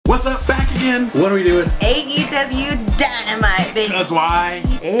What's up? Back again. What are we doing? AEW Dynamite, baby. That's why.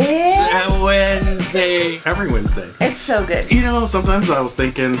 It's Wednesday. Every Wednesday. It's so good. You know, sometimes I was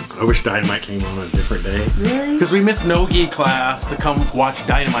thinking, I wish Dynamite came on a different day. Really? Because we missed no-gi class to come watch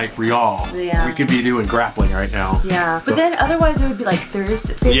Dynamite for y'all. Yeah. We could be doing grappling right now. Yeah. So, But then otherwise it would be like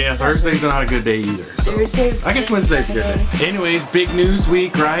Thursday. yeah, Thursday's not a good day either. So. Thursday. I guess Wednesday's a good day. Anyways, big news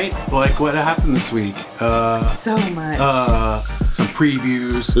week, right? Like, what happened this week? So much. Some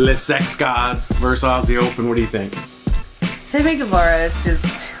previews. Les Sex Gods versus Aussie Open. What do you think? Sammy Guevara is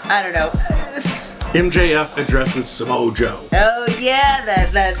just, I don't know. MJF addresses Samoa Joe. Oh yeah,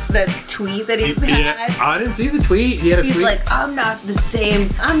 that tweet that he had. Yeah, I didn't see the tweet. He had a tweet. He's like, I'm not the same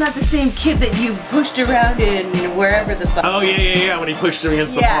kid that you pushed around in wherever the fuck. Oh yeah. When he pushed him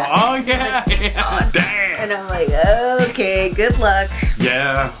against the wall. Oh yeah. Like, Damn. And I'm like, okay, good luck.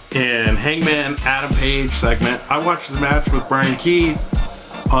 Yeah. And Hangman Adam Page segment. I watched the match with Brian Keith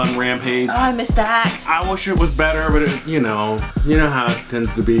on Rampage. Oh, I missed that. I wish it was better, but it, you know how it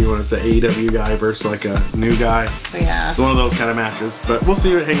tends to be when it's an AEW guy versus like a new guy. Yeah. It's one of those kind of matches, but we'll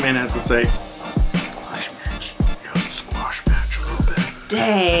see what Hangman has to say. Squash match. Yeah, it's a squash match a little bit.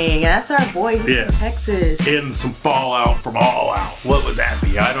 Dang, that's our boy. He's from Texas. And some fallout from All Out. What would that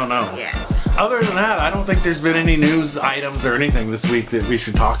be? I don't know. Yeah. Other than that, I don't think there's been any news items or anything this week that we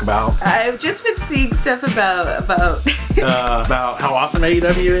should talk about. I've just been seeing stuff about how awesome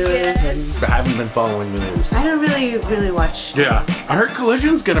AEW is, Yes. and I haven't been following the news. I don't really watch. Yeah, I heard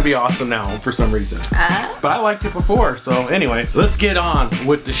Collision's gonna be awesome now for some reason. But I liked it before, so anyway, let's get on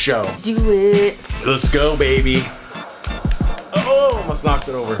with the show. Do it. Let's go, baby. Oh, almost knocked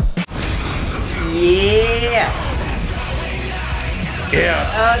it over. Yeah. Yeah.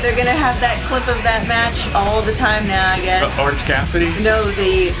 Oh, they're gonna have that clip of that match all the time now, I guess. Orange Cassidy? No,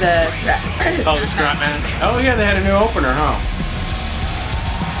 the strap. Oh, the strap match. Oh yeah, they had a new opener, huh?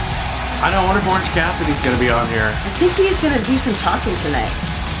 I wonder if Orange Cassidy's gonna be on here. I think he's gonna do some talking tonight.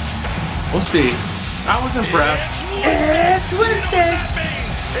 We'll see. I was impressed. It's Wednesday.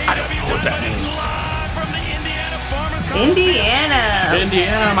 I don't know what that means. Indiana.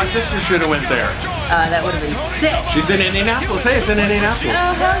 My sister should have went there. That would have been sick. She's in Indianapolis. Hey, it's in Indianapolis.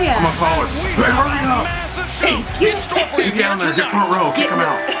 Oh, hell yeah. I'm gonna call her. Hey, hurry up. Get down there. Get front row. Kick him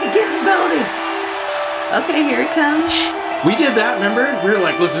out. Get in the building. Okay, here it comes. We did that, remember? We were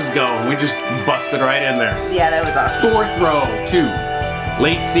like, let's just go. And we just busted right in there. Yeah, that was awesome. 4th row, 2.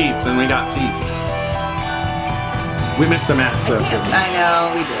 Late seats, and we got seats. We missed a match, though. I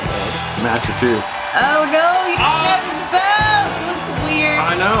know, we did. Match or two. Oh no, he doesn't have his belt. It looks weird.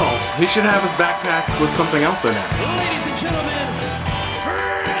 I know. He should have his backpack with something else in it. Ladies and gentlemen,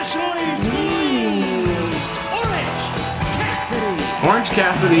 freshly squeezed Orange Cassidy. Orange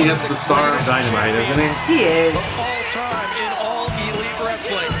Cassidy is the star of Dynamite, isn't he? He is. All-time in all elite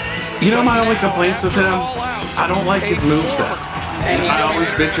wrestling. You know my only complaints with him? I don't like his moveset. I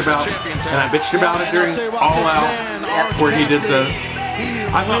always bitch about, and I bitched about it during All Out, where he did the...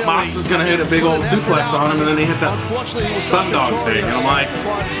 I thought Mox was gonna hit a big old suplex on him, and then he hit that stun dog thing, and I'm like,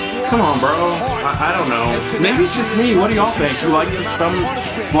 come on, bro. I don't know. Maybe it's just me. What do y'all think? You like the stun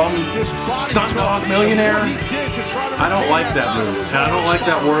dog millionaire? I don't like that move, and I don't like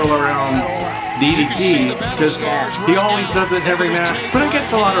that whirl around DDT, because he always does it every match. But I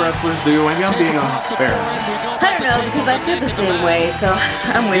guess a lot of wrestlers do. Maybe I'm being unfair. I don't know, because I feel the same way, so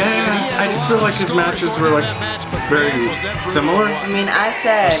I'm with you. Yeah, I just feel like his matches were like very similar. I mean, I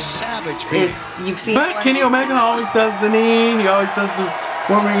said, if you've seen... But Kenny Omega always does the knee, he always does the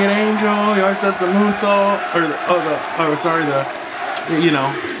warming an angel, he always does the moonsault, or over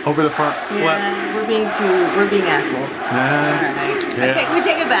the front. Yeah, we're being assholes. Alright. Yeah. We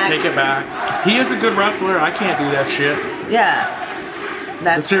take it back. Take it back. He is a good wrestler, I can't do that shit. Yeah.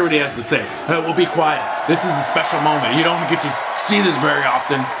 Let's hear what he has to say. We'll be quiet. This is a special moment. You don't get to see this very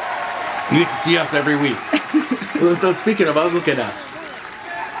often. You get to see us every week. Well, speaking of us, look at us.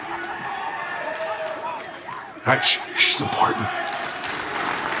 Alright, she's important.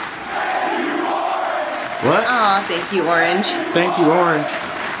 What? Aw, thank you, Orange. Thank you, Orange.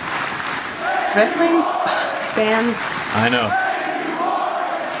 Wrestling fans. I know.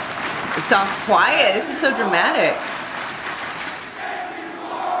 It's all quiet. This is so dramatic.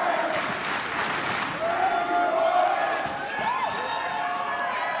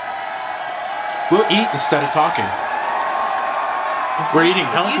 We'll eat instead of talking. We're eating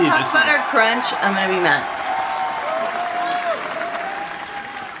healthy. If you talk about our crunch, I'm gonna be mad.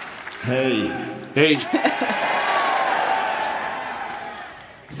 Hey. Hey.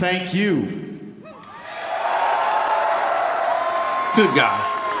 Thank you. Good guy.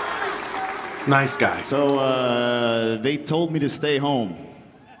 Nice guy. So, they told me to stay home.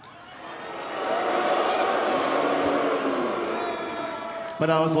 But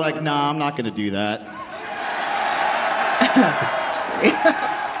I was like, nah, I'm not gonna do that.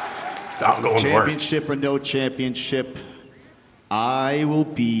 It's not going to work. Championship or no championship, I will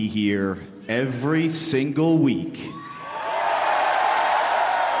be here every single week.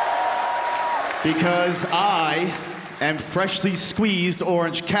 Because I am freshly squeezed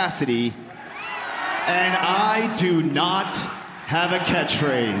Orange Cassidy, and I do not have a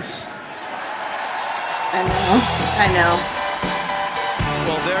catchphrase. I know.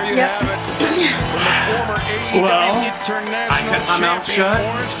 Well, there you Yep. have it. From the former AEW Well, International I kept my mouth Champion, shut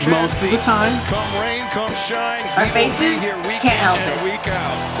Orange most of the Cassidy. time. Come rain, come shine. Our he will be faces here week can't in help and it. Week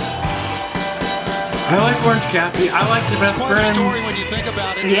out. I like Orange Cassidy. I like the best It's quite a friends. story when you think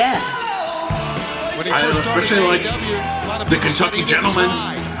about it. Yeah. When he I first started especially like AEW, a lot of the people said Kentucky he didn't Gentleman,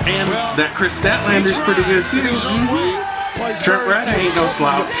 try. and Well, that Chris Statlander's pretty good too. Trent Red ain't no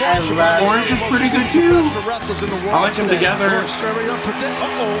slouch. I love Orange is pretty good too. I like them together.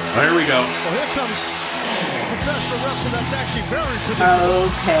 Uh-oh. There we go. Well, here comes professional wrestling that's actually very predictable.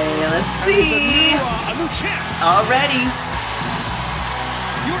 Okay, let's see. A new champ. Already.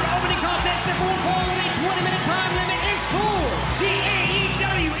 Your opening contest at 20-minute time limit is for the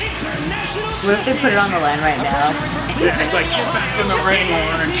AEW International What if they put it on the line right now? Yeah, it's like, get back in the ring,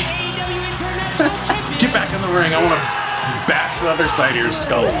 Orange. Get back in the ring. I want to bash the other side of your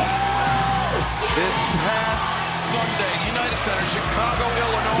skull. This past Sunday, United Center, Chicago,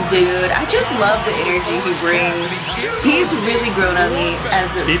 Illinois. Dude, I just love the energy he brings. He's really grown on me as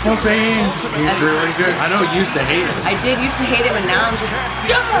a... People saying he's really good. I know you used to hate him. I did used to hate him, and now I'm just...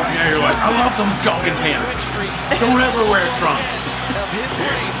 Yeah, you're like, I love them jogging pants. Don't ever wear trunks.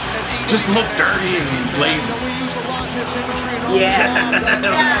 Just look dirty and lazy. Yeah.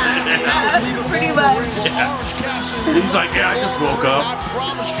 Pretty much. He's like, yeah, I just woke up,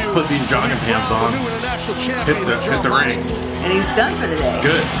 put these jogging pants on, hit the ring. And he's done for the day.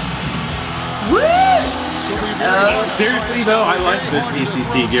 Good. Woo! Oh, Seriously though, I like the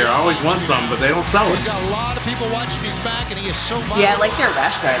DCC gear. I always want some, but they don't sell it. He's got a lot of people watching his back, and he is so yeah, I like their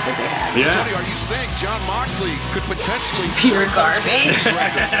rash guard that they have. Yeah. Tony, are you saying John Moxley could potentially Pure garbage.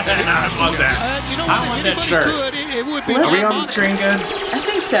 I want that. You know I what? want If that anybody shirt. could, it would be Are Are we John on the Moxley. screen good? I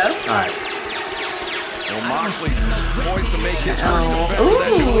think so. Alright. Well, Moxley poised to make his first Oh, defense of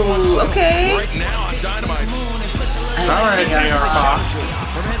that ooh, okay. right now on Dynamite. Alright, AR Fox.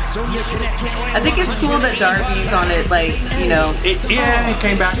 I think it's cool that Darby's on it, like, you know. Yeah, he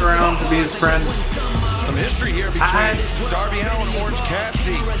came back around to be his friend. Some history here between Darby Allin, Orange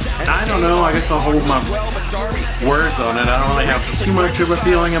Cassidy. I don't know, I guess I'll hold my Well, but Darby words on it. I don't really have too much of a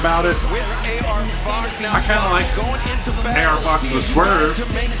feeling about it. with AR Fox now. I kind of like going into AR Fox with Swerve.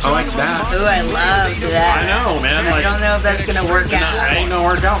 I like that. Ooh, I love that. I know, man. I Like, don't know if that's gonna work it out. ain't gonna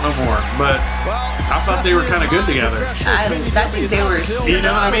work out no more. But I thought they were kind of good together. I think they were You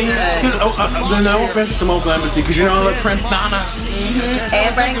know what I mean? No offense to Mobile Embassy, because you know, like Prince Nana,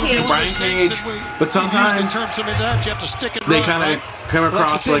 And Brian Cage. Brian Cage, but sometimes they kind of come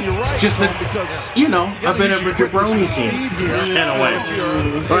across like just a, you know, a bit of a jabroni team in a way.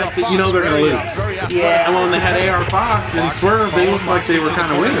 Like, you know they're gonna lose. And Yeah. when they had AR Fox and Swerve, they looked like they were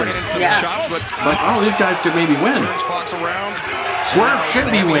kind of winners. Yeah. Like, oh, these guys could maybe win. Swerve should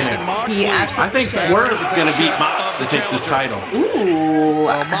be winning. He I absolutely think Swerve is gonna beat Mox to take this title. Ooh.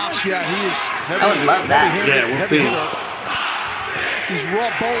 Mox, yeah, he is heavy. I would love that. Yeah, we'll see. He's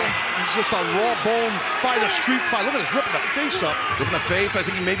raw bone. He's just a raw bone fighter, street fight. Look at this, ripping the face up. Ripping the face. I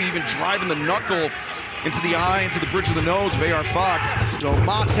think he maybe even driving the knuckle into the eye, into the bridge of the nose of AR Fox. You know,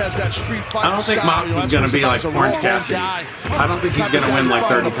 Mox has that street fight. I don't think Mox is going to be like Orange Cassidy. I don't think he's going to win like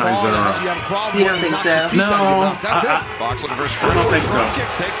 30 times in a row. You don't think so? No, Fox looking for a I don't think so. kick,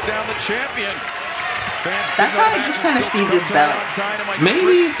 takes down the champion. That's how I just kind of see this belt.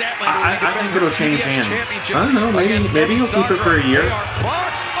 Maybe. I think it'll change hands. I don't know. Maybe he'll keep it for a year.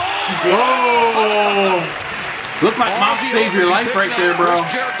 Oh! Look like Mox saved your life right there, bro.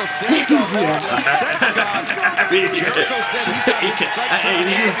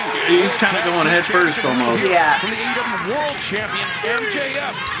 He was kind of going head first almost. Yeah. From the AEW World Champion,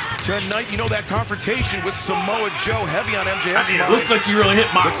 MJF. Tonight, you know that confrontation with Samoa Joe, heavy on MJF. I mean, it looks like you really hit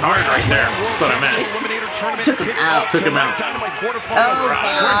Mox hard right there. That's what I meant. Took him out. Took him out. Oh,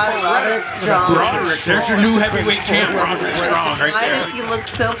 God, Roderick Strong. Roderick, there's your new heavyweight champ, Roderick Strong, right Why there. does he look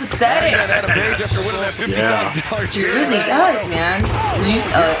so pathetic? He really does, man.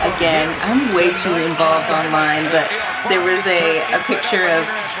 Again, I'm way too involved online, but there was a picture of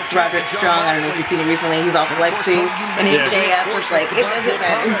Roderick Strong. I don't know if you've seen it recently. He's all flexing, and JF was like, "It doesn't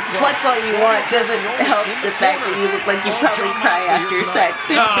matter. Flex all you want. Doesn't help the fact that you look like you probably cry after sex."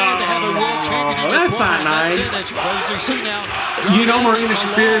 Oh, that's not nice. You know, Marina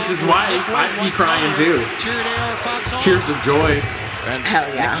Shafir is his wife. I'd be crying too. Tears of joy. Hell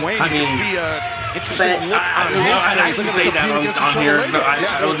yeah. I mean, interesting look on his I'd face. actually say that on here. No,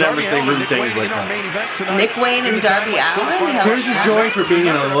 I would never say rude things like that. Nick Wayne and Darby Allin. Tears of joy for being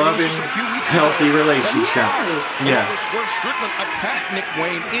in a loving, healthy relationship. Yes. Swerve Strickland attacked Nick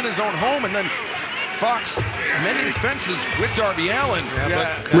Wayne in his own home, and then Fox mending fences with Darby Allin.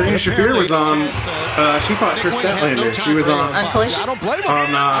 Marina Shafir was on. She fought Chris Statlander. She was on. I don't blame him. On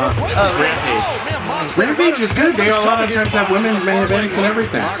Rampage. Rampage is good. They a lot of times have women's main events and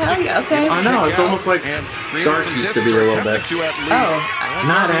everything. Oh, yeah, okay. I know. It's almost like Dark used to be a little bit. Oh.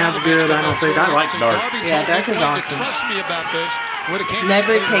 Not as good, I don't think. I like Dark. Yeah, Dark is awesome.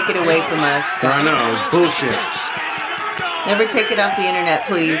 Never take it away from us. I know. Bullshit. Never take it off the internet,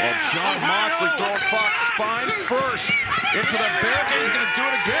 please. Jon Moxley throwing Fox spine first into the barricade. He's going to do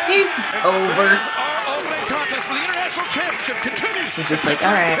it again. He's over. Our opening contest for the International Championship continues. He's just like,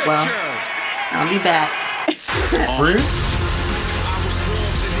 all right, well, I'll be back. Bruce?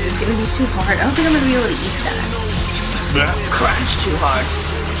 It's going to be too hard. I don't think I'm going to be able to eat that. Crunch too hard.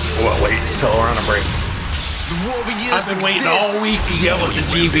 Well, wait until we're on a break. I've been waiting all week to yell at the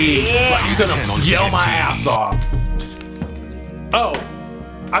TV. Yeah. I'm gonna yell my ass off. Oh,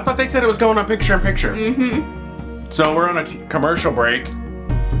 I thought they said it was going on picture-in-picture. Mm-hmm. So we're on a commercial break.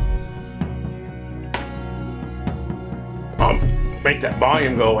 Make that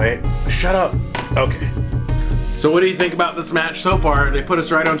volume go away. Shut up. Okay. So what do you think about this match so far? They put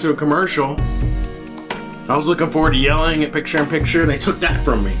us right onto a commercial. I was looking forward to yelling at picture-in-picture, and they took that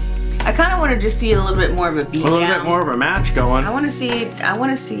from me. I kind of want to just see a little bit more of a beatdown. A little bit more of a match going. I want to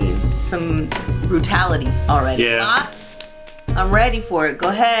see some brutality already. Yeah. Fox, I'm ready for it. Go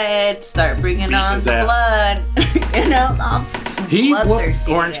ahead, start bringing on his the ass. blood. You know, I'm He whooped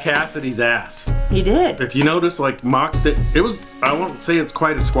bloodthirsty Orange today. Cassidy's ass. He did. If you notice, like, Mox did, it was, I won't say it's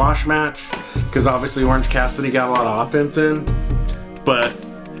quite a squash match, because obviously Orange Cassidy got a lot of offense in, but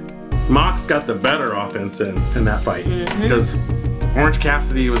Mox got the better offense in that fight, because Orange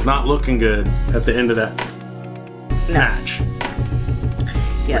Cassidy was not looking good at the end of that match.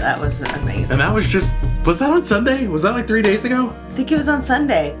 Yeah, that was amazing. And that was just, was that on Sunday? Was that like 3 days ago? I think it was on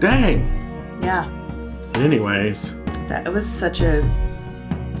Sunday. Dang. Yeah. Anyways. That was such a...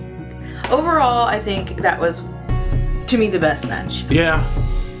 Overall, I think that was, to me, the best match. Yeah.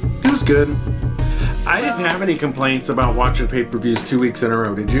 It was good. I didn't have any complaints about watching pay-per-views 2 weeks in a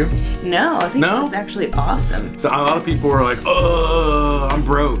row, did you? No, I think No? it was actually awesome. So a lot of people were like, "Oh, I'm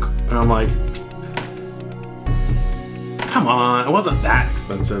broke," and I'm like, "Come on, it wasn't that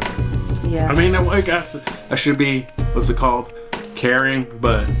expensive." Yeah. I mean, I guess I should be, what's it called, caring,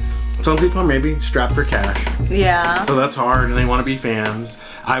 but some people are maybe strapped for cash, Yeah. so that's hard, and they want to be fans.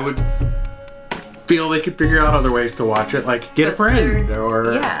 I would feel they could figure out other ways to watch it, like get a friend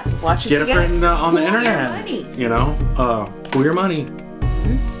or watch it get together. a friend on the Pool your internet. money. You know, pool your money.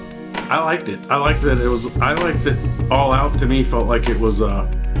 I liked it. I liked that it was. I liked that All Out to me felt like it was a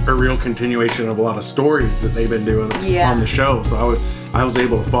real continuation of a lot of stories that they've been doing on the show. So I was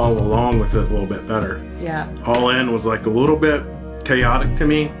able to follow along with it a little bit better. Yeah. All In was like a little bit chaotic to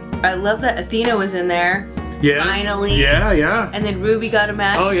me. I love that Athena was in there. Yeah. Finally. Yeah, yeah. And then Ruby got a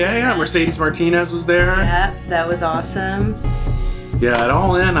match. Oh yeah, yeah. Mercedes Martinez was there. Yeah, that was awesome. Yeah, at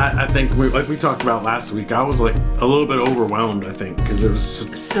All In, I think, like we talked about last week, I was like a little bit overwhelmed, I think, because there was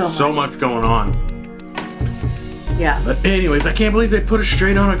so much going on. Yeah. But anyways, I can't believe they put us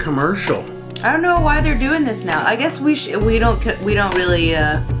straight on a commercial. I don't know why they're doing this now. I guess we don't really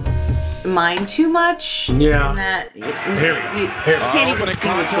mind too much. Yeah. In that you Here. can't even see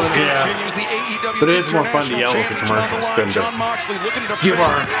what's going on. Yeah. But it is more fun to yell at the commercials than to give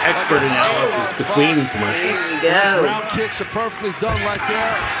our expert analysis between commercials. There you go. Round kicks are perfectly done right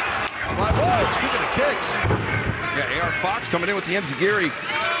there. Whoa, speaking of kicks. Yeah, AR Fox coming in with the enziguri.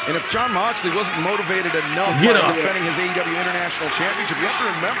 And if Jon Moxley wasn't motivated enough by defending his AEW International Championship, you have to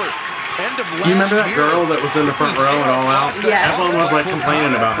remember, end of last year. You remember that girl that was in the front row and All Out? Yeah. Everyone was like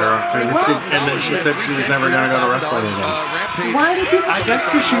complaining about her. And then she said she was never going to go to wrestling again. Why did people? I guess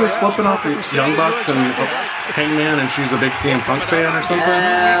because she was flipping off the Young Bucks and Hangman and she's a big CM Punk fan or something.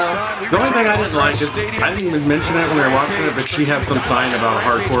 The only thing I didn't like is, I didn't even mention it when we were watching it, but she had some sign about a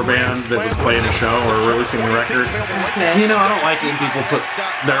hardcore band that was playing a show or releasing a record. Okay. You know, I don't like when people put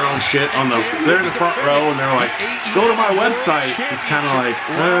their own shit on they're in the front row and they're like, go to my website. It's kind of like,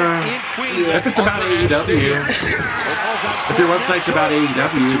 if it's about AEW, if your website's about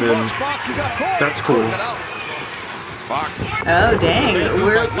AEW, then that's cool. Fox. Oh, dang. I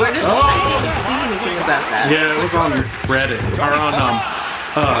didn't see anything about that. Yeah, it was on Reddit, or on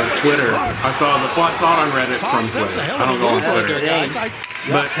Twitter. I saw it on Reddit from Twitter. I don't go on Twitter.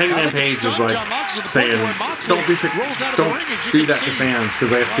 But Hangman Page was like saying, don't do that to fans,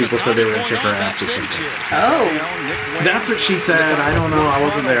 because I guess people said they were going to kick her ass or something. Oh. That's what she said. I don't know. I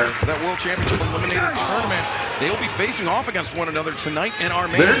wasn't there. That World Championship Eliminator Tournament. They'll be facing off against one another tonight in our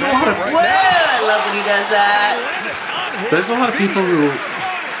main There's a lot of Whoa, I love when he does that. There's a lot of people who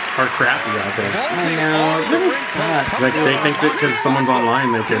are crappy out there. I know. It really sucks. Like they think that because someone's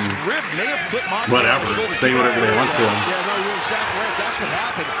online they can whatever, say whatever they want to them. Yeah, no, you're exactly right. That's what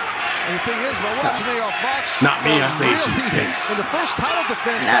happened. And the thing is, by watching AR Fox, not me, I say it to your face. in the first title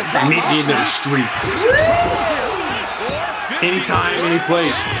defense, Meet me in the streets. Anytime, any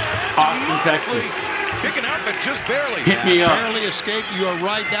place. Austin, Texas. Kicking out, but just barely. Hit me up. Barely escaped. You are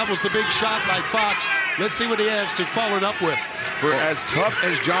right. That was the big shot by Fox. Let's see what he has to follow it up with. For as tough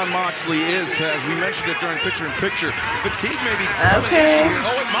as Jon Moxley is, Taz, we mentioned it during picture-in-picture, fatigue may be Okay.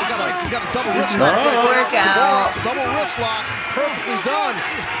 Oh, and Moxley. You got a double This is wrist not a good workout. Double wrist lock. Perfectly done.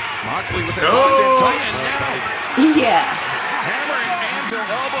 Moxley with that locked in tight, and now Yeah. hammering anvil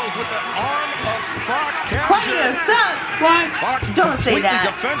elbows with the arm of Fox. Cardio sucks. What? Fox Don't say completely that.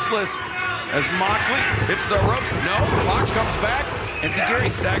 defenseless as Moxley hits the ropes. No, Fox comes back, and Gary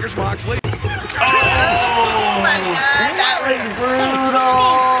staggers Moxley. Oh my God, that was brutal.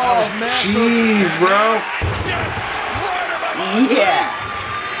 Jeez, bro. Yeah.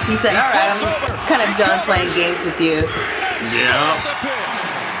 He said, all right, I'm kind of done playing games with you. Yeah.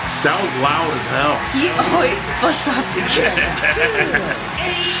 That was loud as hell. He always fucks off the chest.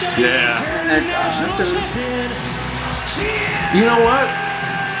 Yeah. That's awesome. You know what?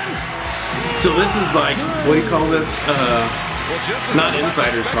 So this is like, what do you call this? Not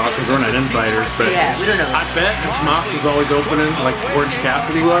insiders talk, because we're not insiders, but Yeah, we don't know. I bet if Mox is always opening, like Orange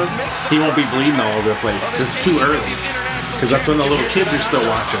Cassidy was, he won't be bleeding all over the place. It's too early. Because that's when the little kids are still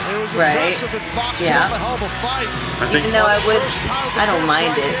watching. Right. Yeah. I think, Even though I don't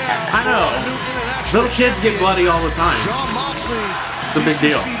mind it. I know. Little kids get bloody all the time. It's a big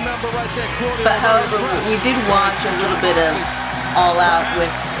deal. But however, we did watch a little bit of All Out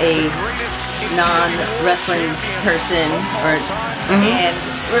with a non-wrestling person, and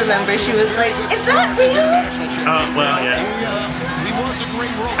remember she was like, "Is that real?" Oh, well, yeah.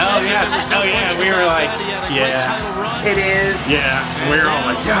 Oh, yeah, we were like, yeah. It is. Yeah, and we were all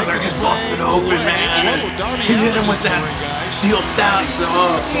like, yeah, they're getting busted open, man. He hit him with that steel stout, so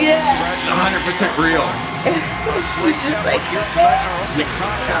Yeah. it's 100% real. She's just like,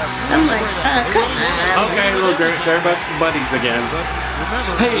 I'm like, come on. Okay, look, they're best buddies again.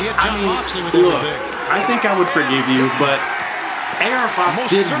 Hey, I mean, look, I think I would forgive you, but AR Fox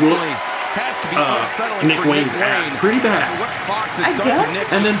did whoop Nick Wayne's ass pretty bad. I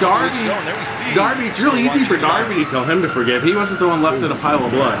guess. And then Darby, it's really easy for Darby to tell him to forgive. He wasn't the one left in a pile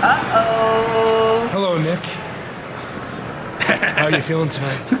of blood. Uh-oh. Hello, Nick. How are you feeling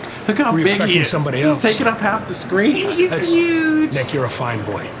tonight? Look how Were you big he expecting is. somebody else? He's taking up half the screen. He's huge. Nick, you're a fine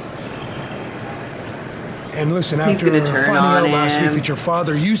boy. And listen, He's after gonna turn finding out on last him. week that your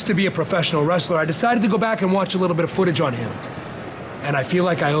father used to be a professional wrestler, I decided to go back and watch a little bit of footage on him. And I feel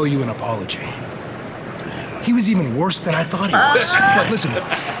like I owe you an apology. He was even worse than I thought he was. But listen,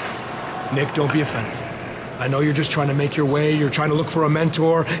 Nick, don't be offended. I know you're just trying to make your way, you're trying to look for a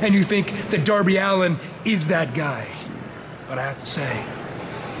mentor, and you think that Darby Allin is that guy. But I have to say,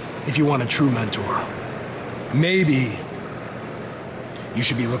 if you want a true mentor, maybe you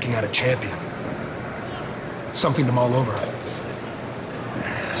should be looking at a champion. Something to mull over.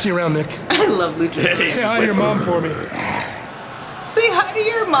 See you around, Nick. I love Luchasaurus. Say hi to your mom for me. Say hi to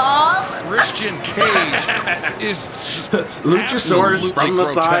your mom. Christian Cage is Luchasaurus from the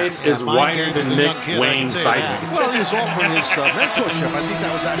side is wider than Nick Wayne sideways. Well, he was offering his mentorship. I think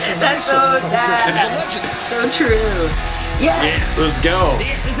that was actually That's so sad. So true. Yes. Let's go.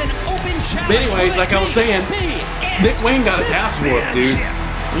 This is an open challenge. But anyways, like I was saying, Nick Wayne got his ass whooped, dude.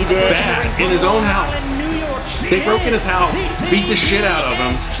 He did. Bad. In his own house. They broke in his house, beat the shit out of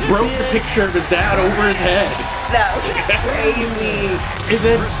him, broke the picture of his dad over his head. That was crazy. And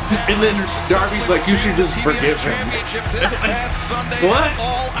then Darby's like, you should just forgive him. What?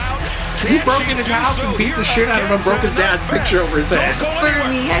 He broke in his house and beat the shit out of him, broke his dad's picture over his head. For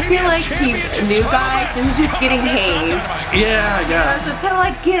me, I feel like he's a new guy, so he's just getting hazed. Yeah, I guess. So it's kind of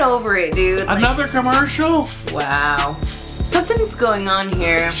like, get over it, dude. Like, Another commercial? wow. Something's going on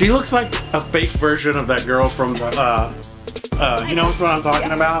here. She looks like a fake version of that girl from the, you know what I'm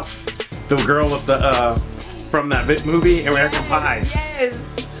talking about? The girl with the, from that bit movie, American Pie. Yes.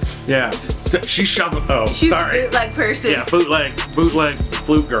 Yeah. So she shoved, She's sorry. a bootleg person. Yeah, bootleg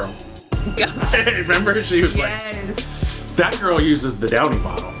flute girl. Remember? She was like, that girl uses the Downy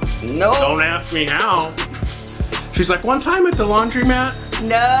bottle. No. Don't ask me how. She's like, one time at the laundromat.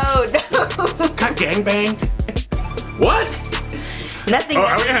 No. Got gangbanged. What? Nothing. Oh,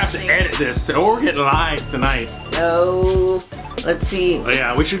 I'm gonna have to edit this. We're getting live tonight. No. Let's see.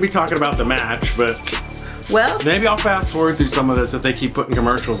 Yeah, we should be talking about the match, but Well, maybe I'll fast forward through some of this if they keep putting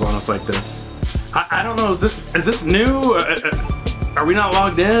commercials on us like this. I don't know. Is this new? Are we not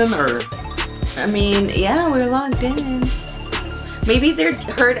logged in or? I mean, yeah, we're logged in. Maybe they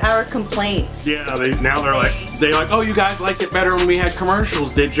heard our complaints. Yeah, they're like, oh, you guys liked it better when we had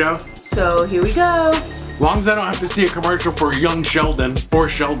commercials, did ya? So here we go. As long as I don't have to see a commercial for young Sheldon or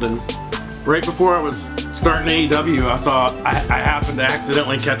Sheldon. Right before I was starting AEW, I happened to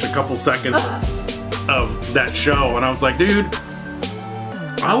accidentally catch a couple seconds of that show, and I was like, dude,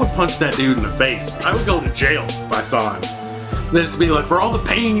 I would punch that dude in the face. I would go to jail if I saw him. Then it's be like, for all the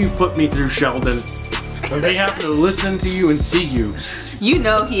pain you put me through, Sheldon, they have to listen to you and see you. You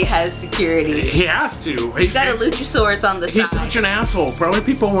know he has security. He has to. He's got a Luchasaurus on the side. He's such an asshole. Probably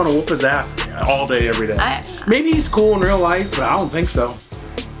people want to whoop his ass all day, every day. Maybe he's cool in real life, but I don't think so.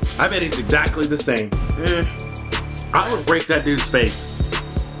 I bet he's exactly the same. I would break that dude's face.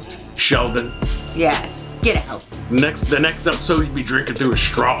 Sheldon. Yeah, get out. The next episode, you'd be drinking through a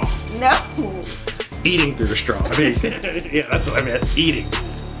straw. No. Eating through the straw. I mean, yeah, that's what I meant. Eating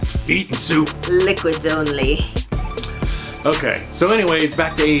soup. Liquids only. Okay, so anyways,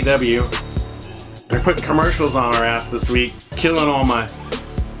 back to AEW. They're putting commercials on our ass this week, killing all my,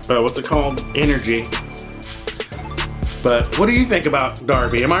 what's it called? Energy. But what do you think about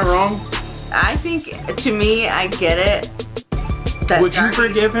Darby? Am I wrong? I think, to me, I get it. Would you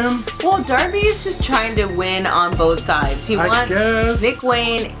forgive him? Well, Darby is just trying to win on both sides. He wants Nick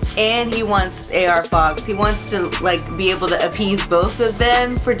Wayne and he wants AR Fox. He wants to like be able to appease both of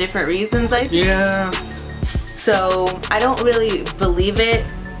them for different reasons, I think. Yeah. So I don't really believe it,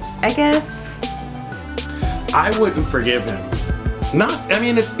 I guess. I wouldn't forgive him. I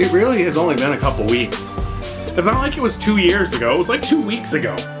mean, it really has only been a couple weeks. It's not like it was 2 years ago. It was like 2 weeks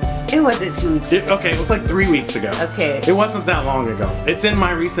ago. It wasn't 2 weeks ago. Okay, it was like 3 weeks ago. Okay. It wasn't that long ago. It's in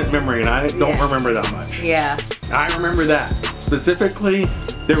my recent memory, and I don't remember that much. Yeah. I remember that. Specifically,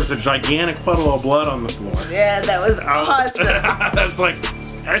 there was a gigantic puddle of blood on the floor. Yeah, that was awesome. That's like,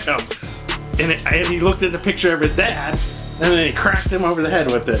 damn. And he looked at the picture of his dad, and then he cracked him over the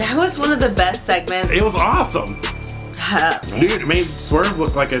head with it. That was one of the best segments. It was awesome. Dude, it made Swerve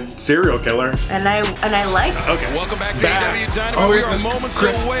look like a serial killer. And I like it. Okay, welcome back to AEW Dynamite. We are moments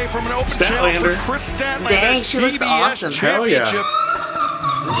away from an open channel for Chris Statlander. Dang, she looks awesome. Hell yeah.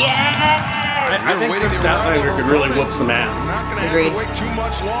 Yes! I think Chris Statlander could really whoop some ass. Agreed. Wait too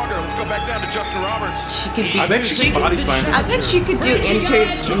much longer. Let's go back down to Justin Roberts. She could be. I bet she could body slam him. I bet she could do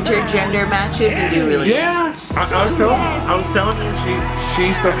intergender matches and do really good. Yeah, I was telling you,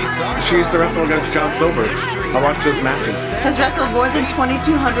 she used to wrestle against John Silver. I watched those matches. Has wrestled more than 2,200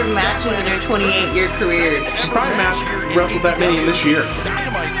 matches in her 28-year career. She's probably wrestled that many this year.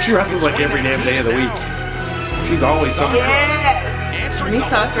 She wrestles like every damn day of the week. She's always something. Yes! Emi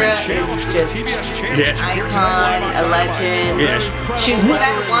Sakura is just an icon, a legend. Yeah, She's what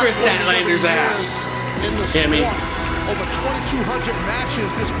I want. Chris Statlander's ass. Emi. Over 2,200 matches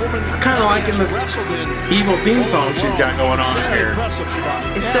this woman Kind of liking this evil theme song she's got going on here.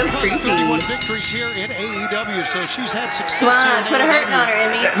 It's so creepy. Victories here in AEW, so she's had success. Come on, put a hurting on her,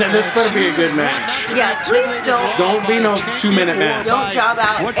 Emi. Now, this better be a good match. Yeah, please don't. Don't be no 2-minute match. Don't job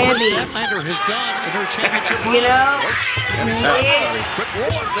out Emi. Statlander has done in her championship. You know? Quick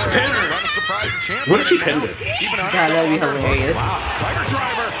roll up there. Pin her. Trying to surprise the champion. What if she pinned it? God, that'd be hilarious. Tiger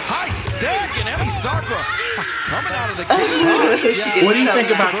driver, high stack, and Emi Sakura coming out of the gates. What do you think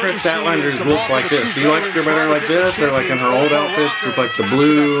about Chris Statlander's look like this? Do you like her better like this, or like in her old outfits with like the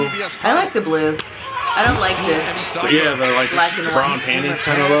blue? I like the blue. I don't like this. Yeah, the like Black and brown white. panties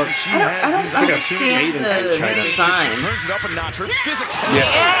kind of look. I don't understand the design. Turns it up a notch. Her physicality.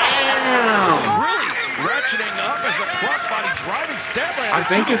 Yeah. Really ratcheting up as a crossbody driving Statlander. I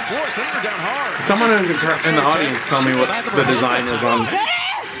think it's someone in the audience tell me what the design is on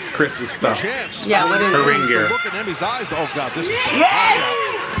Chris's stuff. Yeah, what is Her it? ring gear. Look at Emi's eyes. Oh God, this is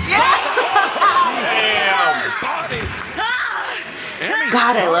Yes!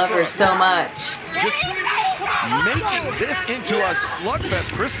 God, I love her so much. Just making this into a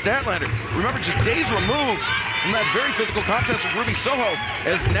slugfest. Chris Statlander, remember, just days removed from that very physical contest with Ruby Soho,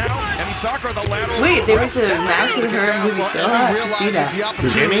 as now Emi Sakura, the lateral. Wait, there was a match with her and Ruby Soho? I have to see that.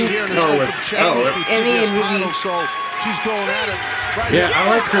 Emi? No, Emi and Ruby. So she's going at it. Right yeah, I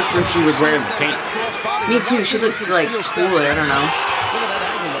like Chris when she was wearing the pants. Me too. She looked like cooler. I don't know. Look at that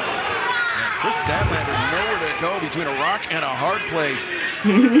angle there. Chris Statlander, nowhere to go between a rock and a hard place.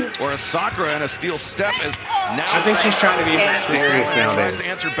 Or a Sakura and a steel step. As now I think she's trying to be serious tries nowadays. to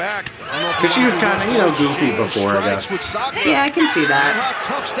answer back. Because she was kind of, goofy before, I guess. Yeah, I can see that.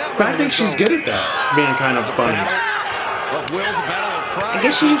 But I think she's good at that, being kind of funny. I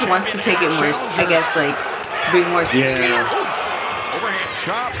guess she just wants to take it more, I guess, like, be more serious. Overhand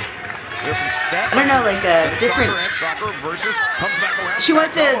chops. I don't know, like a different. She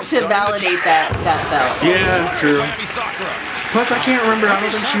wants to validate that belt. Yeah, true. Plus, I can't remember. I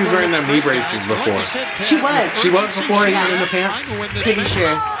don't think she was wearing them knee braces before. She was. She was before even in the pants? Pretty sure.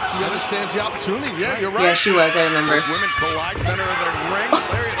 She understands the opportunity. Yeah, you're right. Yeah, she was. I remember. Women collide center of the ring.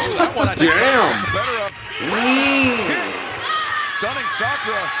 There you go. That one, I think, Damn. better of. Stunning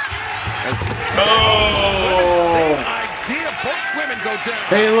Sakura. Same idea. Both women go down.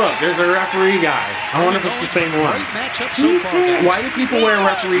 Hey, look, there's a referee guy. I wonder if it's the same one. He's there. Why do people wear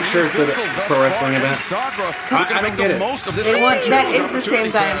referee shirts at a pro wrestling event? I don't get it. That is the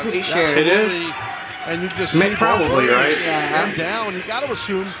same guy, I'm pretty sure. It is? And you just Probably, right? Yeah. Down. You got to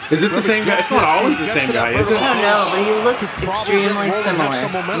assume. Is it the same guy? It's not always the same guy, is it? I don't know, but he looks extremely similar.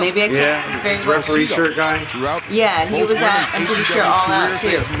 Maybe I can't see very Yeah, well. referee shirt guy. Yeah, and he was at, I'm pretty sure, All Out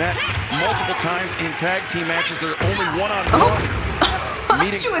too. Met multiple times in tag team matches. They're only one-on-one.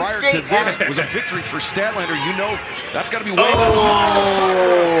 Meeting prior to this was a victory for Statlander. You know that's got to be way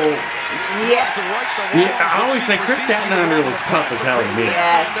Yes. Yeah, I always say Chris Statlander looks tough as hell to me.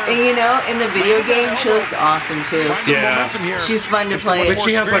 Yes. And in the video game, she looks awesome too. Yeah. She's fun to play. But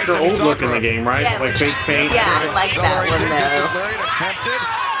she has like her old look in the game, right? Yeah, like face paint. Yeah, I like that one though.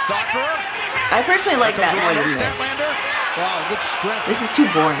 I personally like that more than this. Wow, good strength. This is too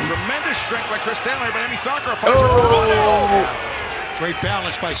boring. Tremendous strength by Chris Statlander, but Emi Sakura finds her. Great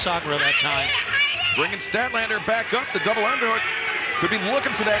balance by Sakura that time. Bringing Statlander back up, the double underhook. Could be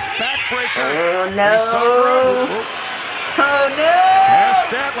looking for that backbreaker. Oh no! Oh no! And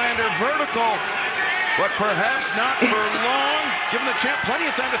Statlander vertical, but perhaps not for long. Giving the champ plenty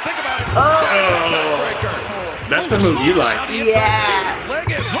of time to think about it. Backbreaker. That's a move you like. Yeah. Leg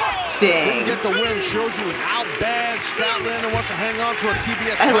is hooked. Dang. Get the win. Shows you how bad Statlander wants to hang on to a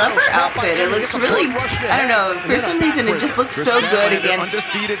TBS. I love her outfit. It looks really, I don't know, for some reason it just looks so good against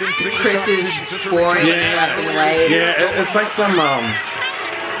Chris's boring black and white. Yeah, it's like some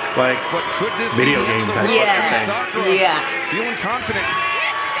like video game type. Yeah. Feeling confident.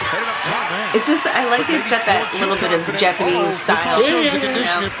 Headed up top. It's just, I like it's got that little bit of Japanese style. This shows the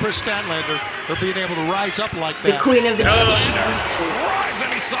condition of Chris Statlander for being able to rise up like that. The queen of the Drives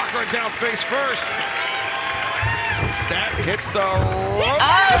Emi Sakura down face first. Stat hits the rope.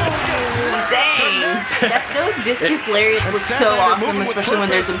 Dang. Those discus lariats look so awesome, especially when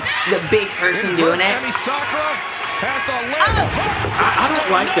there's the big person doing it. Emi Sakura has the leg. I don't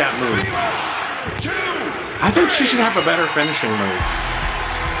like that move. I think she should have a better finishing move.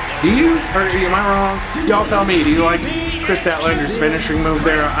 Do you? Or am I wrong? Y'all tell me. Do you like Chris Statlander's finishing move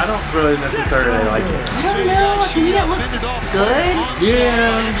there? I don't really necessarily like it. I don't know. To me, it looks good.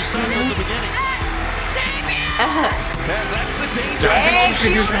 Yeah. Dang,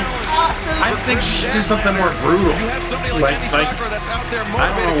 she's awesome. I just think she should do something more brutal. Like I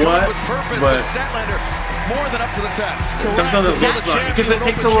don't know what, but more than up to the test. Something that looks fun, because it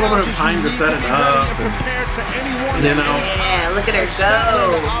takes a little bit of time to set it up. You know? Yeah, look at her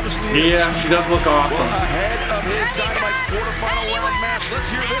go. Yeah, she does look awesome. Ahead of his Dynamite quarterfinal round match. Let's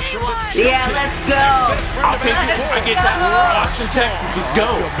hear this from the Yeah, let's go. I'll take it. I get that. Austin, Texas. Let's go.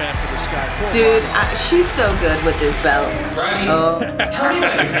 Dude, she's so good with this belt. Oh.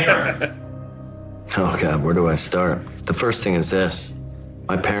 Oh God, where do I start? The first thing is this.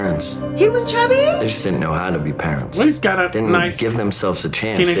 My parents, He was chubby? they just didn't know how to be parents. Well, he's got a Didn't nice give themselves a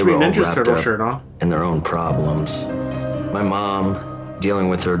chance. Teenage They were all Mutant Ninja wrapped Turtle up shirt on. in their own problems. My mom dealing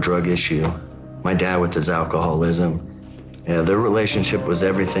with her drug issue. My dad with his alcoholism. Yeah, their relationship was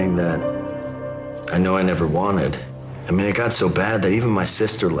everything that I know I never wanted. I mean, it got so bad that even my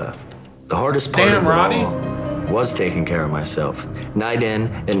sister left. The hardest part Damn, of it Roddy. all was taking care of myself. Night in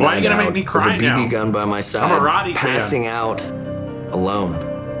and Why are night you gonna out make me with cry a BB now? gun by my side, I'm a Roddy fan. passing out alone.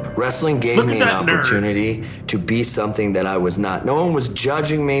 Wrestling gave me an opportunity to be something that I was not. No one was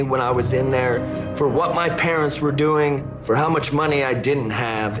judging me when I was in there for what my parents were doing, for how much money I didn't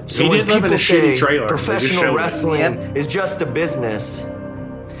have. So when people say professional wrestling is just a business,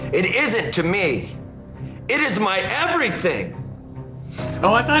 it isn't to me. It is my everything.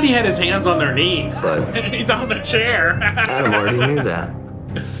 Oh, I thought he had his hands on their knees. But he's on the chair. Adam already knew that.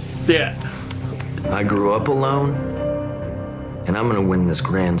 Yeah. I grew up alone, and I'm gonna win this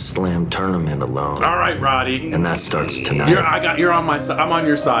Grand Slam tournament alone. All right, Roddy. And that starts tonight. You're on my side. I'm on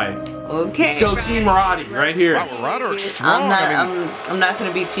your side. Okay. Let's go, Team Roddy, right here. I'm not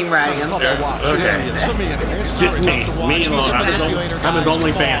gonna be Team Roddy. I'm sorry. Okay. Just me alone. I'm his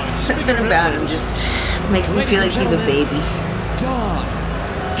only fan. Something about him just makes me feel like he's a baby.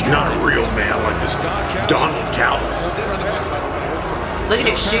 Not a real man like this Donald Callis. Look at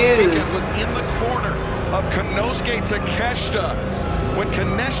his shoes. Was in the corner of Konosuke Takeshita when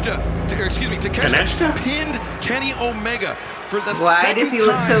Takeshita pinned Kenny Omega for the Why does he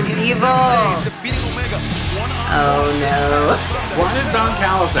look so evil? defeating Omega. Oh no. Why is Don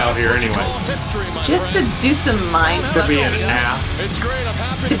Callis out here anyway? Just to do some mind To be an ass.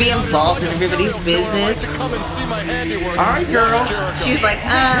 to be involved in everybody's business. Alright, girl. She's like,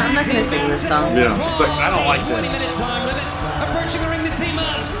 I'm not gonna sing this song. Yeah, she's like, I don't like this. Approaching the ring, the team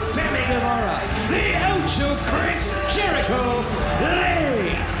of Sammy Guevara, the Ocho Chris Jericho,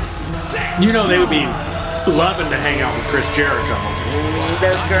 You know they would be loving to hang out with Chris Jericho.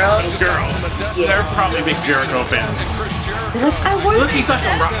 Those girls. They're probably big Jericho fans. They're like, I want Look, he's like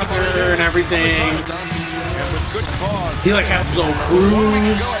a rocker and everything. He like has his own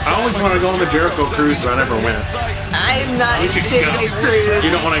cruise. I always want to go on the Jericho cruise, but I never went. I'm not interested in a cruise. You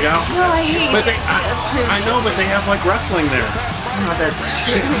don't want to go? No, I hate But I know, but they have like wrestling there. Oh, that's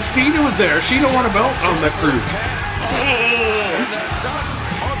true. Sheeta was there. Sheeta won a belt on the cruise. Dang.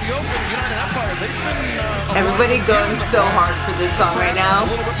 Everybody going so hard for this song right now,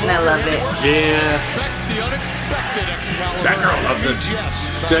 and I love it. Yes. That girl loves it.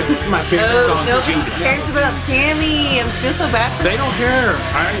 So this is my favorite song. Nobody cares about Sammy. I feel so bad for They don't care.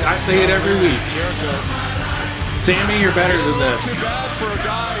 I say it every week. Sammy, you're better than this.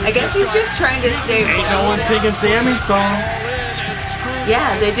 I guess he's just trying to stay. Ain't no one singing Sammy's song.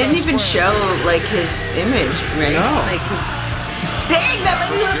 Yeah, they didn't even show like his image, right? No. Like his. Dang, that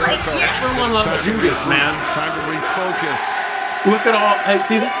lady was like, yeah. Everyone loves Judas, man. Time to refocus. Look at all. Hey,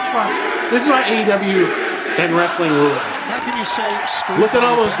 see, this is why AEW and wrestling rule. How can you say Look at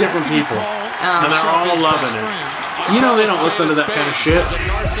all those different people, and they're all loving it. You know they don't listen to that kind of shit.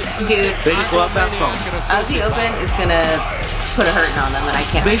 Dude, They just love that song. Aussie Open is gonna put a hurting on them, and I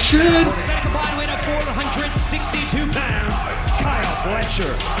can't. They should. Combined weight of 462 pounds, Kyle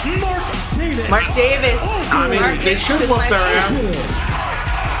Fletcher, Mark Davis. I mean, Mark they Davis should is whoop my their favorite.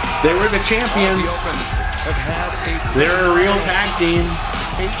 asses. They were the champions. They're a real tag team.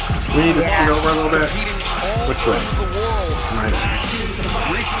 We need to scoot over a little bit. Which way? Right.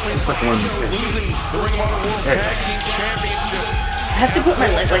 It's like one. Hey. I have to put my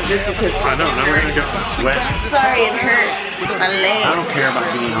leg like this because I know, now we're gonna go sweat. I'm sorry, it hurts. My leg. I don't care about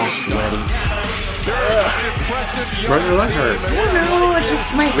being all sweaty. Where's your leg hurt? I don't know, it just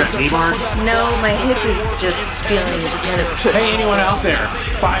my You got knee mark? No, my hip is just feeling kind of Hey, anyone out there?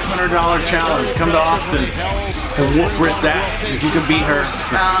 $500 challenge. Come to Austin and whoop Britt's ass. If you can beat her.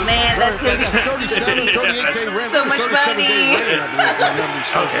 Oh man, that's gonna be so much money.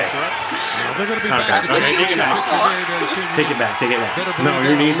 Okay. Take it back. No,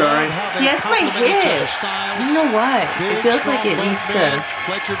 your knee's alright? Yes, my hip. I don't know why. It feels like it needs to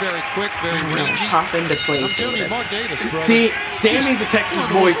pop into place. See, Sammy's a Texas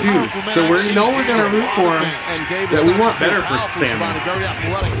boy too, so we're gonna root for him. That we want better for Sammy,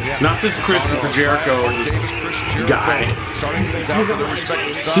 not this Christopher Jericho guy.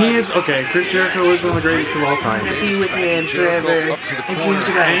 He is okay. Chris Jericho is one of the greatest of all time. Be with him forever.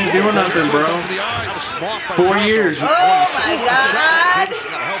 I ain't doing nothing, bro. 4 years. Oh my God!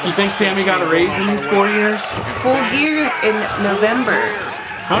 You think Sammy got a raise in these 4 years? Full gear in November.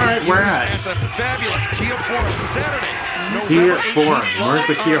 All right, where at? The fabulous Kia Forum Saturday. Kia Forum. Where's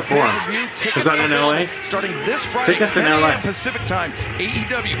the Kia Forum? Is that in LA? Starting this I Friday, think that's in 10 LA. a.m. Pacific time.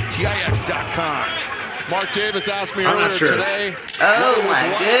 AEWTIX.com. Mark Davis asked me I'm not earlier sure. today. Oh my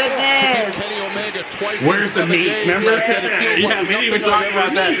goodness. Kenny Omega twice Where's the in 7 meat? days. Remember? I said it feels Yeah, like we didn't even nothing talk I've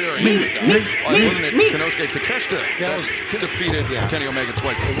about ever that. experienced. Wasn't it Meat. Konosuke Takeshita that defeated Kenny Omega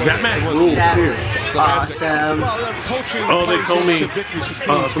twice? That match ruled That too. was awesome. Oh, they told me.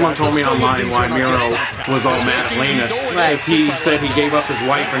 Someone told me online why Miro was all mad at Lena. Right. He said he gave up his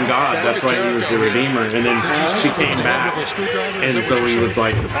wife and God. That's why he was the Redeemer. And then she came back, and so he was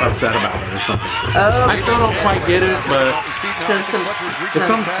like upset about it or something. Oh, I still don't quite get it, but so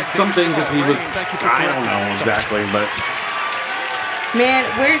it's something because he was. I don't know exactly, but man,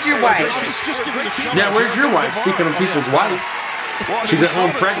 where's your wife? yeah. Where's your wife? Speaking of people's wife. She's at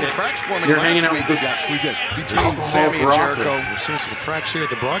home pregnant. You're hanging out with this Sammy and Jericho. rocker. We're seeing some cracks here at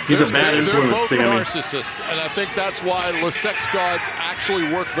the broadcast. He's a bad They're influence, both Sammy. narcissists, and I think that's why the Sex Gods actually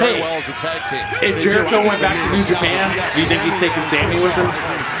work very well as a tag team. If Jericho went back to New Japan, do you think he's taking Sammy with him?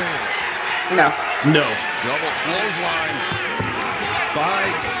 No. No. Double clothesline by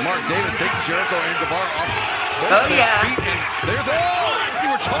Mark Davis, taking Jericho and Guevara off. Oh, yeah. Feet, and there's a you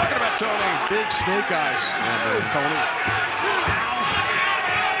were talking about, Tony. Big snake eyes. Tony.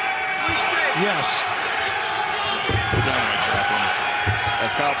 Yes.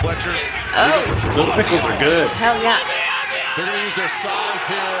 That's Kyle Fletcher. Oh. Those pickles are good. Hell yeah. They're going to use their size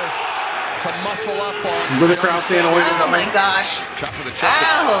here to muscle up on. With the crowd saying, Oh my gosh. Chop to the chest.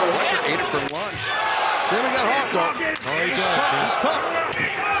 Ow. Fletcher ate it for lunch. Sammy got hot though. Oh, he's tough. He's tough.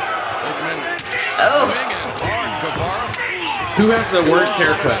 Swinging hard. Guevara. Who has the worst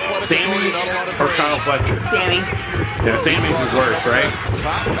haircut? Sammy or Kyle Fletcher? Sammy. Yeah, Sammy's is worse, right?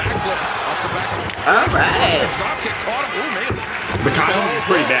 Top backflip off the back of All right. drop kick caught him. Ooh, man. But Kyle's is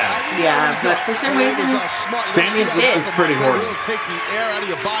pretty bad. Yeah, but for some reason, Sammy's is pretty horrible. Take the air out of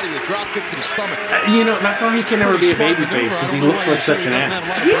your body. A drop kick to the stomach. You know, that's why he can never be a babyface, because he looks like such an ass.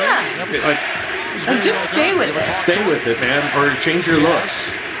 yeah. Like, Just stay with it. stay with it, man, or change your looks.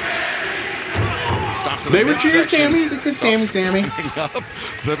 They were cheering Sammy. They said Sammy. Up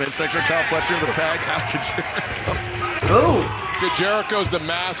the midsection. Kyle Fletcher the tag out to Jericho. Oh. Jericho's the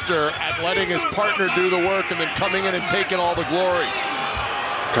master at letting his partner do the work and then coming in and taking all the glory.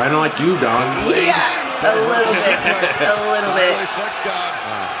 Kind of like you, Don. Yeah. A little bit. A little bit. Sex Gods.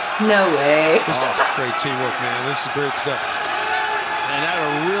 No way. This is great teamwork, man. This is great stuff. And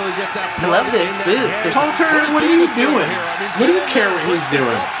that'll really get that. I love those boots. Paul Turner, what are you doing? What do you care what he's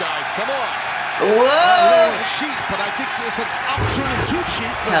doing? Come on. Whoa. Cheat, but I think there's an opportunity to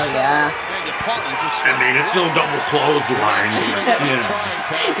cheat. Hell yeah. I mean, it's no double clothesline. Yeah.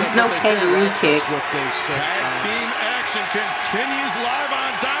 It's no kangaroo kick. Tag team action continues live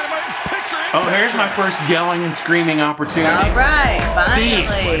on Dynamite. Picture it. Oh, here's my first yelling and screaming opportunity. All right,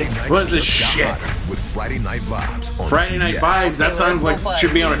 finally. What is this shit? With Friday Night Vibes on Friday Night CBS. Vibes. That sounds like it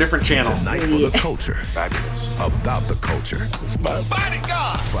should be on a different channel. Tonight for the culture. Fabulous. About the culture. It's my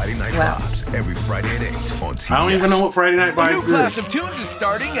bodyguard. Friday Night Vibes every Friday at 8 on CBS. I don't even know what Friday Night A new Vibes class is. of tunes is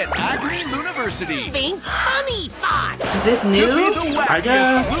starting at Akron University. Think funny thought. Is this new? I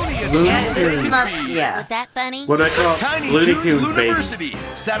guess. Yeah, this is not. Yeah. Was that funny? What I call Tiny Looney Tunes Tunes University.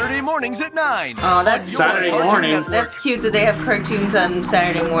 babies. Saturday mornings at 9. Oh, that's Saturday cute. mornings. That's cute that they have cartoons on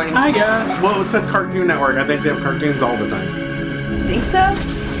Saturday mornings. I guess. Well, it's a Cartoon Network. I think they have cartoons all the time. You think so?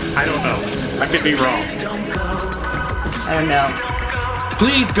 I don't know. I could be wrong. I don't know.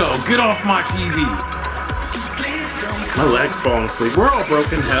 Please go. Get off my TV. My leg's falling asleep. We're all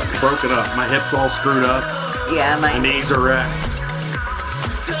broken up. My hips all screwed up. Yeah, My my. knees are wrecked.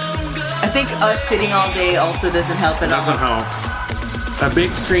 I think us sitting all day also doesn't help at all. Doesn't help. A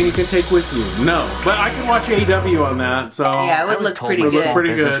big screen you can take with you. No. But I can watch AEW on that, so. Yeah, it would look pretty It would look good. pretty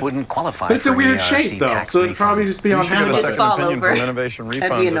Business good. wouldn't qualify But it's a for weird any, shape, though, tax so it'd refund. probably just be on should get a Hamilton. second fall opinion over. from Innovation That'd be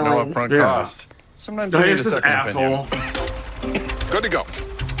refunds at no annoying. upfront Yeah. cost. Sometimes you need a Here's this second asshole. opinion. Good to go.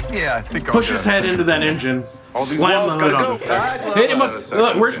 Yeah, I think I'll Push get his a head second into that opinion. engine. All these Slam the walls hood gotta on go. this guy. Hit him with.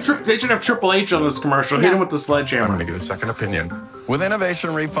 Look, they should have Triple H on this commercial. Hit him with the I'm sledgehammer. going to get a second opinion. With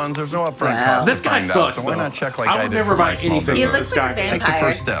innovation refunds, there's no upfront Wow. cost. This to guy find out, sucks, so why though. not check like I I would did never for buy my small anything. He business? looks like a Take Take the vampire.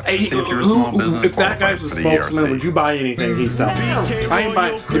 first step to Hey, see if your small business if that guy's a qualifies for the spokesman, ERC. would you buy anything he sells? No. I ain't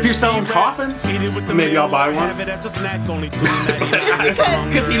buy. If you're selling coffins, maybe I'll buy one. Because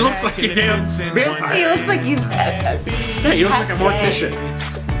he looks like a damn vampire. He looks like he's. Yeah, he looks like a mortician.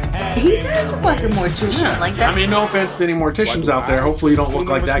 He does look like a mortician. Like that. I mean, no offense to any morticians out there. Hopefully, you don't look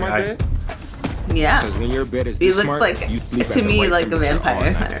like that guy. Yeah. When your bed is He this looks smart, like, you sleep at to the me, right like a temperature all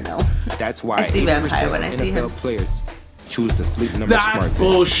vampire. night. I don't know. That's why I see 80% vampire when I of see NFL him. players choose to sleep in a That's smart bed.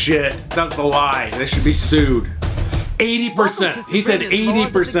 bullshit. That's a lie. They should be sued. 80%. He said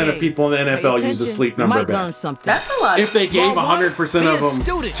 80% of people in the NFL use a sleep number bed. That's a lot. If they gave 100% of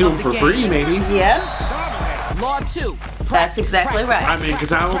them to them for free, maybe. Yeah. Law 2. That's exactly right. I mean, because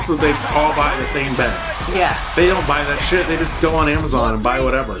how else would they all buy the same bed? Yeah. They don't buy that shit. They just go on Amazon and buy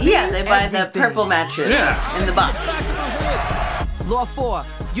whatever. Yeah, they buy the purple mattress in the box. Law 4.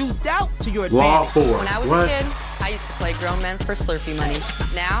 Use doubt to your Law advantage. 4. When I was What? a kid, I used to play grown men for Slurpee money.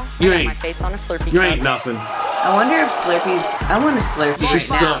 Now, You I got ain't- my face on a Slurpee You cup. ain't nothing. I wonder if Slurpee's. I want a Slurpee She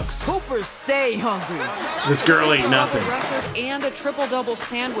right now. sucks. Cooper, stay hungry. This girl ain't nothing. And a triple-double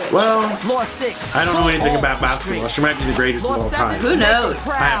sandwich. Well, Law 6. I don't know anything about basketball. She might be the greatest of all time. Who knows?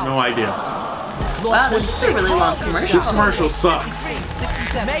 I have no idea. Wow, this is a really long commercial. This commercial sucks.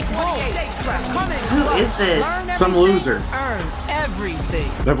 Make room. Who is this? Some loser. Earn everything.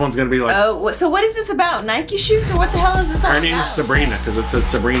 Everyone's gonna be like, Oh, so what is this about? Nike shoes, or what the hell is this all her name is about? Sabrina, because it said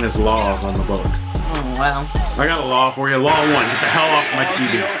Sabrina's Laws on the book. Oh, wow. I got a law for you. Law 1, get the hell off my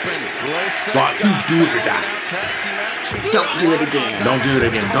TV. Law 2, do it or die. Don't do it again. Don't do it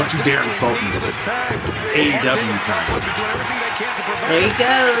again. Don't you dare insult me. It's AEW time. There he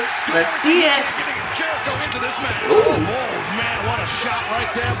goes. Let's see it. Jericho into this match. Oh, man, what a shot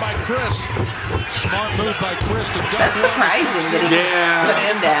right there by Chris. Smart move by Chris to dump. That's surprising that he put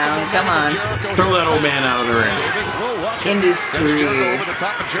him down. Come on. Throw that old man out of the ring. End his career.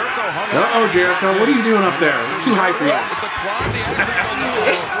 Uh-oh, Jericho. What are you doing up there? It's too high for you.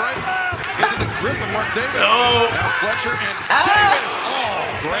 Into the grip of Mark Davis. Oh. Now Fletcher and Davis. Oh,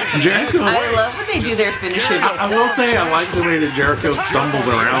 great. Jericho. I love when they do their finisher. I will say I like the way that Jericho stumbles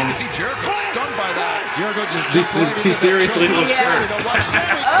around. You see Jericho stunned by that. Jericho He seriously looks hurt. Oh,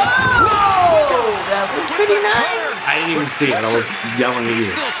 that was pretty nice. I didn't even see it. I was yelling at you.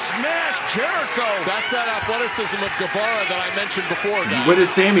 Still smashed Jericho. That's that athleticism of Guevara that I mentioned before, guys. What did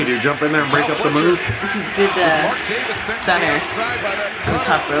Sammy do? Jump in there and break up the move? He did the stunner on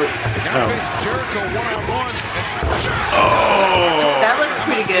top rope. Oh. That looked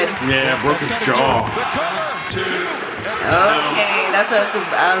pretty good. Yeah, broke his jaw. Okay, that's what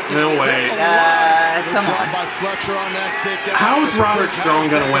I was gonna No do. way. Come on. How is Roderick Strong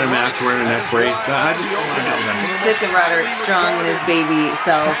gonna win a match wearing a neck brace? I just want to know I'm that. sick of Roderick Strong and his baby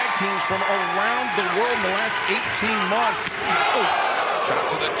self. Teams from around the world in the last 18 months. Oh, shot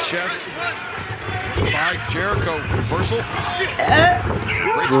to the chest by Jericho. Reversal.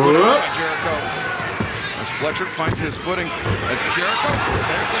 Great split by Jericho. As Fletcher finds his footing. As Jericho,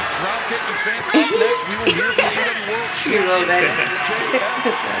 there's the drop kick and fans. Up next, we will hear from the AEW World Hero that.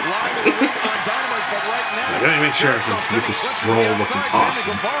 live in the ring on Dynamite, but right now. I gotta make sure I can get this roll looking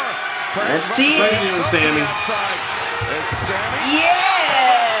awesome. Let's see How it. you doing, Sammy?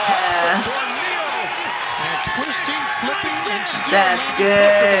 Yeah. And twisting, flipping, and steering. That's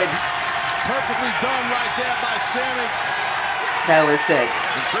good. Perfectly done right there by Sammy. That was sick.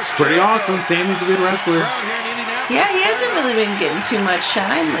 It's pretty awesome. Sammy's a good wrestler. Yeah, he hasn't really been getting too much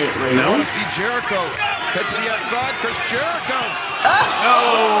shine lately. No? Want to see Jericho head to the outside. Chris Jericho.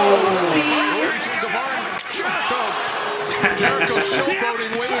 Oh! Jericho. Jericho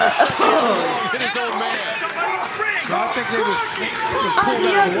showboating, waiting a second too long. Hit his old man. I think they was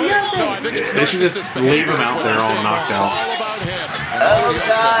pulled out. They should just leave him out there all knocked out. Oh,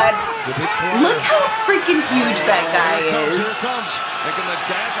 God. Look how freaking huge that guy is. Making the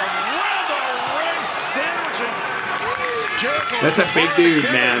dash around the ring, sandwiching Jericho. That's a big dude,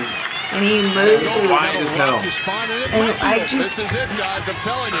 man. And he moves. Wide as hell. And I just. This is it, guys. I'm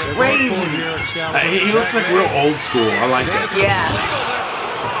telling you. Crazy. He looks like real old school. I like that. Yeah.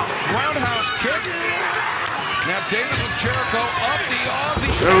 Roundhouse kick. Now Davis with Jericho up the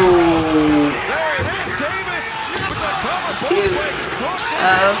Aussie. Oh. There it is, Davis with the cover. Two. Both legs hooked.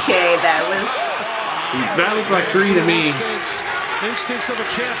 Okay, that was. That looked like 3 to me. Instincts of a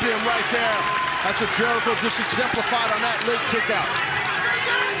champion right there. That's what Jericho just exemplified on that leg kick out.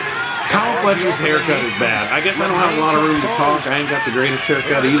 Kyle Fletcher's haircut is bad. I guess I don't have a lot of room to talk. I ain't got the greatest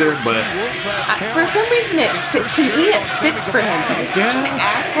haircut either, but For some reason, to me, it fits for him because he's such an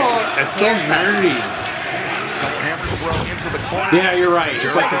asshole. it's so nerdy. Yeah, you're right.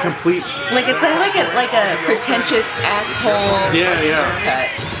 It's like a complete. Like it's like a pretentious asshole. Yeah, yeah.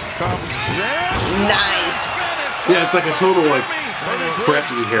 Haircut. Nice. Yeah, it's like a total like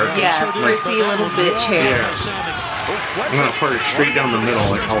preppy haircut. Yeah, Like, prissy little bitch hair. yeah. I'm gonna part it straight down the middle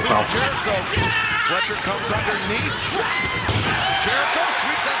like alfalfa. Fletcher comes underneath. Jericho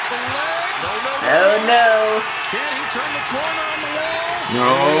sweeps out the leg. Oh no. Can he turn the corner on the walls? No.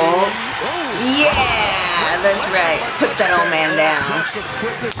 Yeah. Yeah, that's right. Put that old man down.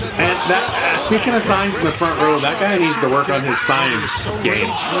 And that, speaking of signs in the front row, that guy needs to work on his sign game.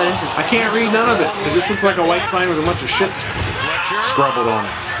 What is it? I can't read none of it. It just looks like a white sign with a bunch of shit scrabbled on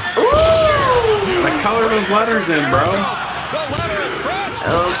it. Ooh! Like, color those letters in, bro.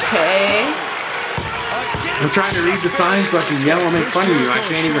 Okay. I'm trying to read the sign so I can yell and make fun of you. I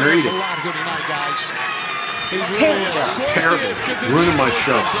can't even read it. Terrible. Ruining my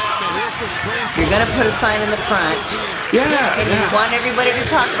show. You're gonna put a sign in the front. Yeah. And you want everybody to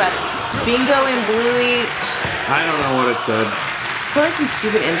talk about it. Bingo and Bluey. I don't know what it said. Probably some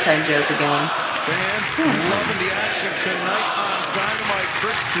stupid inside joke again. Fans loving the action tonight on Dynamite.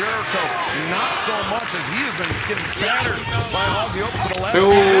 Chris Jericho, not so much as he has been getting battered by Aussie Open for the last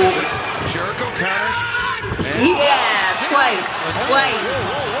few minutes. Jericho counters. Yeah, twice.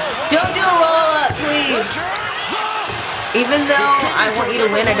 Don't do a roll up, please. Even though I want you to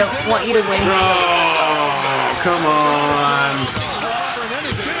win, I don't want you to win. Oh, come on.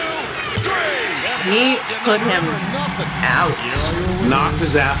 He put him out. Knocked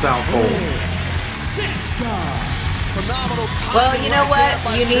his ass out cold. Well, you know what?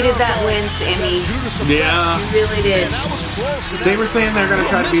 You needed that win, Sammy. Yeah. You really did. They were saying they're going to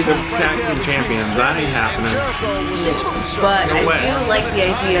try to be the tag team champions. That ain't happening. But I do like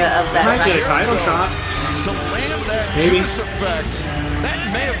the idea of that. Might get a title shot. Maybe.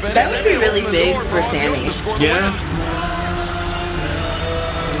 That would be really big for Sammy. Yeah.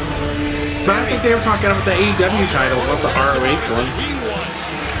 But I think they were talking about the AEW title, not the ROH one.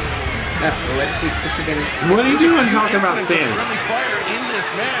 What is he gonna? What are you doing talking about Sammy?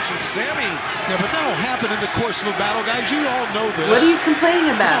 Yeah, but that'll happen in the course of a battle, guys. You all know this. What are you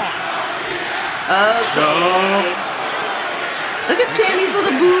complaining about? Okay. Look at Sammy's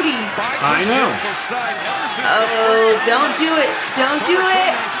little booty. I know. Oh, don't do it. Don't do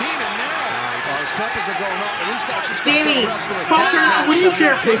it. Sammy, Walter, what do you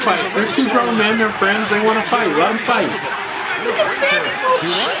care if they fight? They're two grown men, they're friends, they want to fight. Let them fight. Look at Sammy's little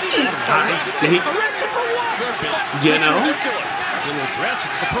cheek. You know?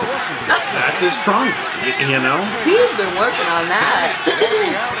 That's his trunks, you know? He's been working on that.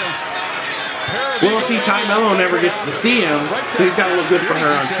 Well, see, Ty Mello never gets to see him, so he's got to look good for her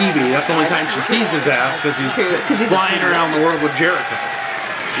on TV. That's the only time she sees his ass, because he's flying around the world with Jericho.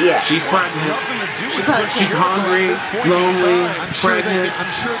 Yeah. She's pregnant. She's hungry, lonely, pregnant.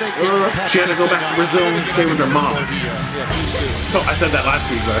 She had to go back to Brazil and stay with her mom. Oh, I said that last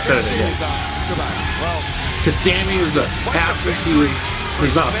week, but I said it again. Because Sammy was a absentee.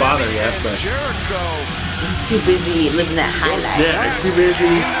 He's not a father yet, but he's too busy living that high life. Yeah, he's too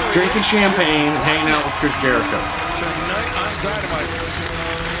busy drinking champagne and hanging out with Chris Jericho.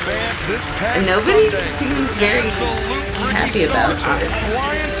 And nobody seems very happy about this.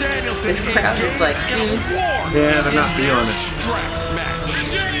 This crowd is like, yeah, they're not feeling it.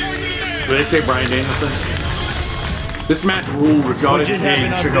 Did they say Bryan Danielson? This match ruled. If y'all didn't see it,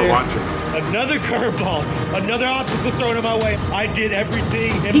 you should go watch it. Another curveball, another obstacle thrown in my way. I did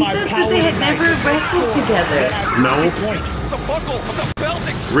everything in he my said power. That they had never wrestled together. No.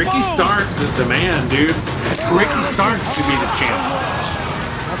 Ricky Starks is the man, dude. Ricky Starks should be the champ.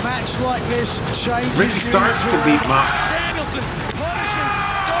 A match like this changes. Ricky Starks could beat Mox.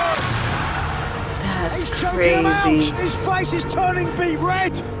 That's crazy. His face is turning beet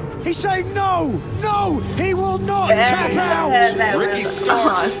red. He's saying no, he will not tap out. Ricky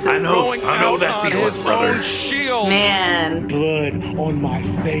Starks. I know that feeling, brother. Man. Blood on my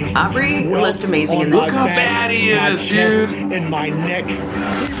face. Aubrey looked amazing in that. Look how bad he is, dude. In my neck. He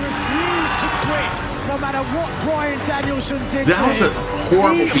refused to quit, no matter what Bryan Danielson did that to was a him.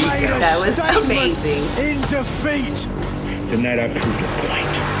 horrible beatdown. That was amazing. In defeat. Tonight I proved the point.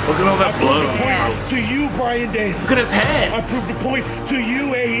 Look at all that blood on To you, Bryan Danielson. Look at his head. I proved the point to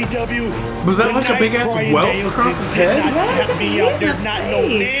you, AEW. Was that like a big ass welt across his head? Tap me out. There's not no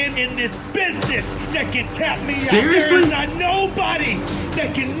man in this business that can tap me Seriously? out. There's not nobody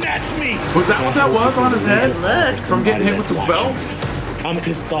that can match me. Was that what that was on his head? From getting hit with the belt? I'm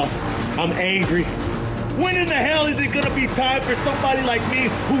pissed off. I'm angry. When in the hell is it gonna be time for somebody like me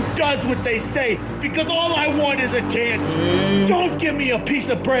who does what they say? Because all I want is a chance. Don't give me a piece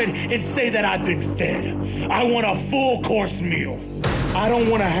of bread and say that I've been fed. I want a full course meal. I don't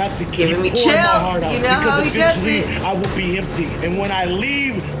want to have to keep pouring my heart out, because eventually I will be empty. And when I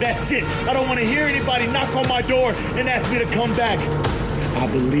leave, that's it. I don't want to hear anybody knock on my door and ask me to come back. I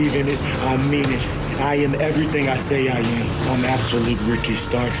believe in it. I mean it. I am everything I say I am. I'm absolute Ricky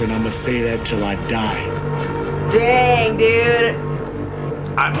Starks, and I'm gonna say that till I die. Dang, dude.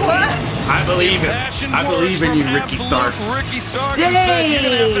 I believe in you, Ricky Starks. Ricky Starks Dang. said, "You're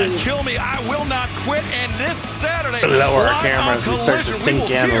gonna have to kill me. I will not quit." And this Saturday, lower our live cameras on and start to Collision, we sink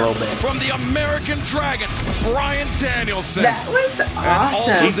will in a hear little bit. from the American Dragon, Brian Danielson. That was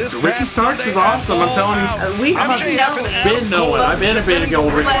awesome. Ricky Starks is awesome. I'm telling you. We've been knowing. I've been a big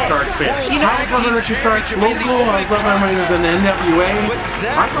old Ricky Starks fan. You know, I was loving Ricky Starks local. I was loving when he was in the NWA.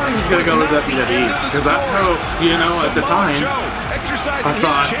 I thought he was going to go to WWE because that's how, you know, at the time, I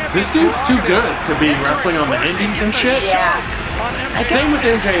thought this dude's too good to be wrestling on the indies and shit. Yeah. Same with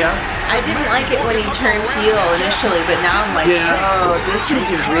MJF. I didn't like it when he turned heel initially, but now I'm like, oh, this is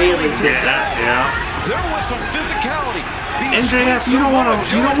really good. Yeah. There was some physicality. MJF, you don't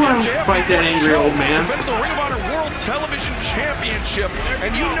want to fight that angry old man. Defended the Ring of Honor World Television Championship,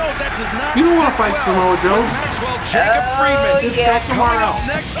 and you know that does not. You don't want to fight Samoa Joe. Maxwell Jacob Friedman. This stuff tomorrow.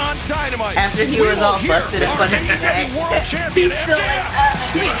 Next on Dynamite. After he was all busted up on his neck. World Champion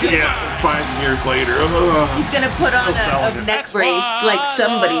Yeah, 5 years later. He's gonna put on a neck brace like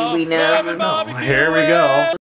somebody we know. Here we go.